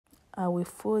I will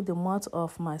fold the mouth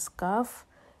of my scarf.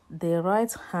 The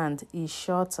right hand is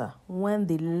shorter when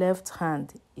the left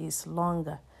hand is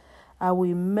longer. I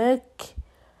will make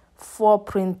 4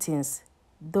 printings,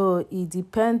 though it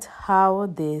depends how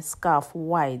the scarf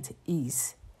wide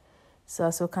is. So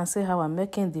as you can see how I'm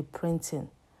making the printing,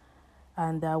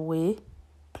 and I will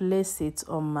place it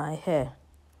on my hair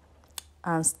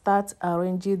and start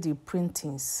arranging the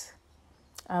printings.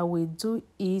 I will do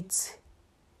it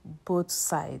both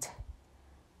sides,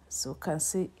 so you can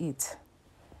see it.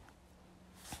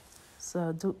 So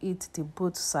I'll do it the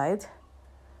both side.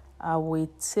 I will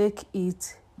take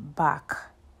it back.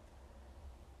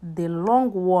 The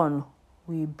long one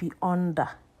will be under,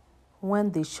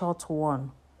 when the short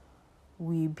one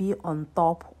will be on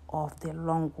top of the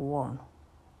long one.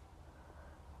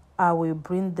 I will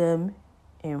bring them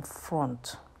in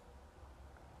front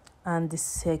and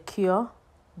secure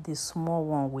the small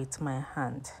one with my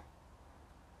hand,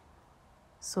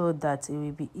 so that it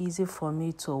will be easy for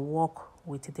me to work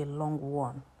with the long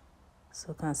one. So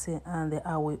you can see, and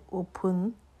I will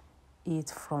open it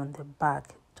from the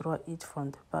back, draw it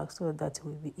from the back, so that it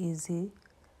will be easy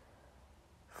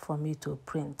for me to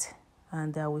print.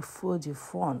 And I will fold the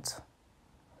front,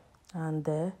 and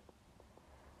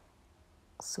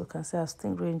so you can see I'm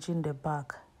still arranging the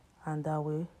back, and I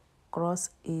will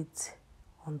cross it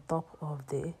on top of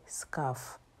the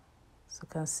scarf. So you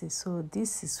can see, so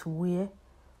this is where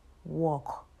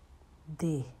work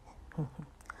dey.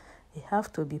 You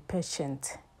have to be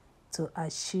patient to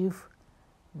achieve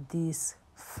this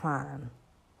fan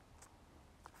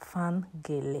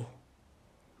gele.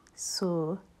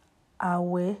 So I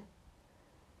will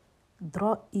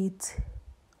draw it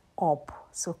up,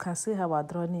 so you can see how I'm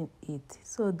drawing it,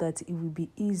 so that it will be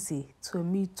easy to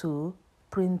me to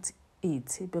print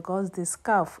it, because the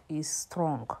scarf is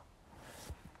strong.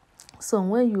 So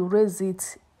when you raise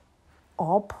it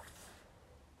up,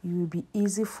 it will be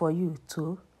easy for you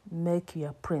to make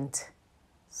your print.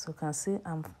 So you can see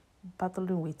I'm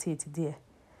battling with it there.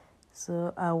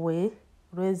 So I will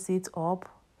raise it up.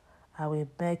 I will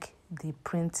make the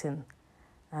printing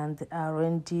and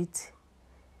arrange it,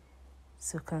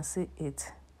 so you can see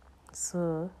it.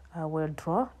 So I will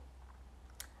draw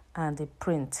and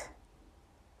print,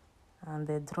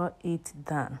 and draw it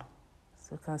down,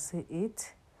 so you can see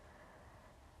it.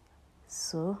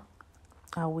 So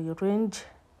I will arrange,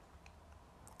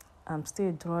 I'm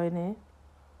still drawing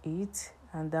it,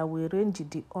 and I will arrange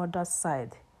the other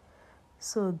side,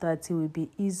 so that it will be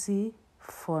easy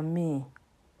for me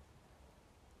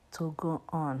to go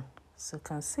on. So you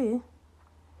can see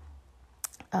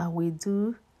I will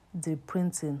do the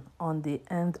printing on the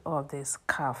end of the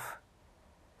scarf,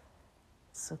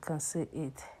 so you can see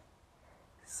it.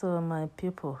 So my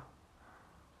people,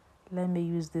 let me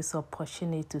use this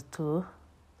opportunity to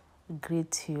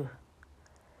greet you.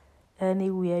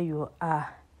 Anywhere you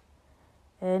are,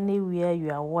 anywhere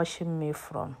you are watching me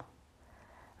from,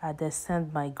 I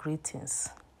send my greetings.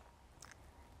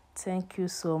 Thank you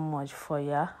so much for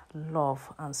your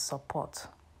love and support.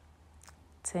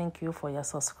 Thank you for your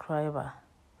subscription.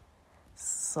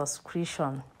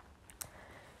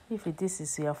 If this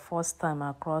is your first time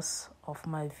across of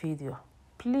my video,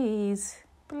 please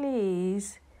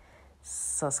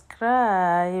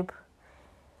subscribe,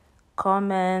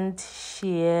 comment,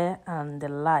 share,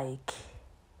 and like.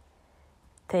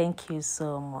 Thank you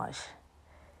so much.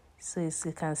 So as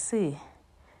you can see,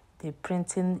 the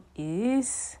printing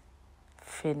is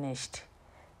finished.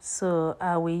 So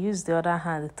I will use the other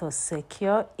hand to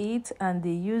secure it, and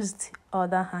use the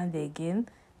other hand again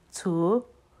to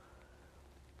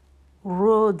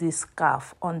roll the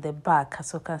scarf on the back.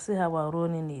 So you can see how I'm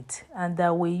rolling it. And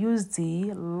I will use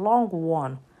the long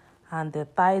one and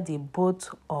tie the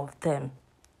both of them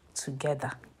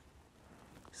together.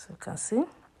 So you can see,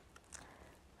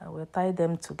 I will tie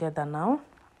them together now.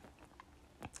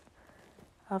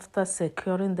 After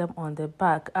securing them on the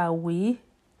back, I will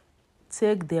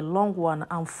take the long one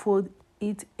and fold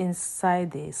it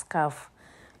inside the scarf.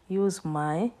 Use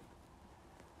my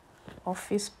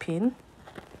office pin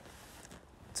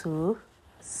to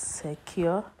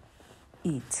secure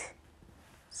it,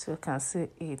 so you can see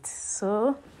it.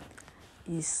 So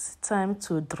it's time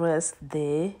to dress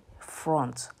the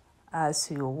front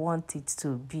as you want it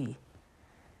to be.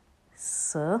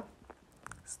 So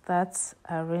start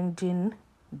arranging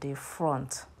the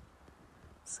front.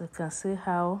 So you can see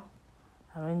how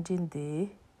arranging the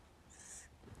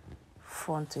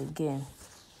front again.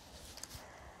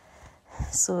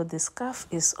 So the scarf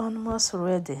is almost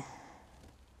ready.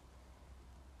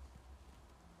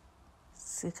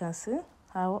 So you can see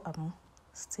how I'm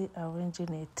still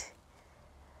arranging it.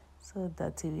 so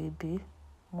that it will be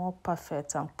more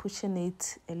perfect. I'm pushing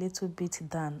it a little bit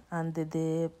down, and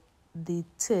the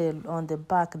tail on the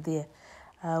back there,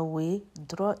 I will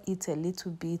draw it a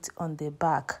little bit on the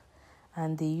back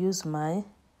and use my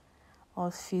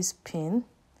office pin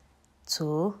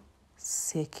to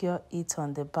secure it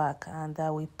on the back, and I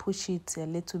will push it a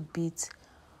little bit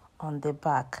on the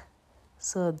back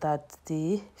so that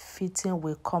the fitting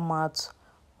will come out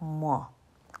more.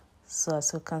 So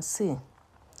as you can see,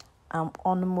 I'm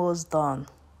almost done.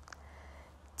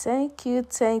 Thank you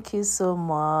so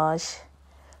much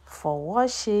for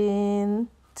watching.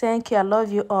 Thank you. I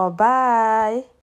love you all. Bye.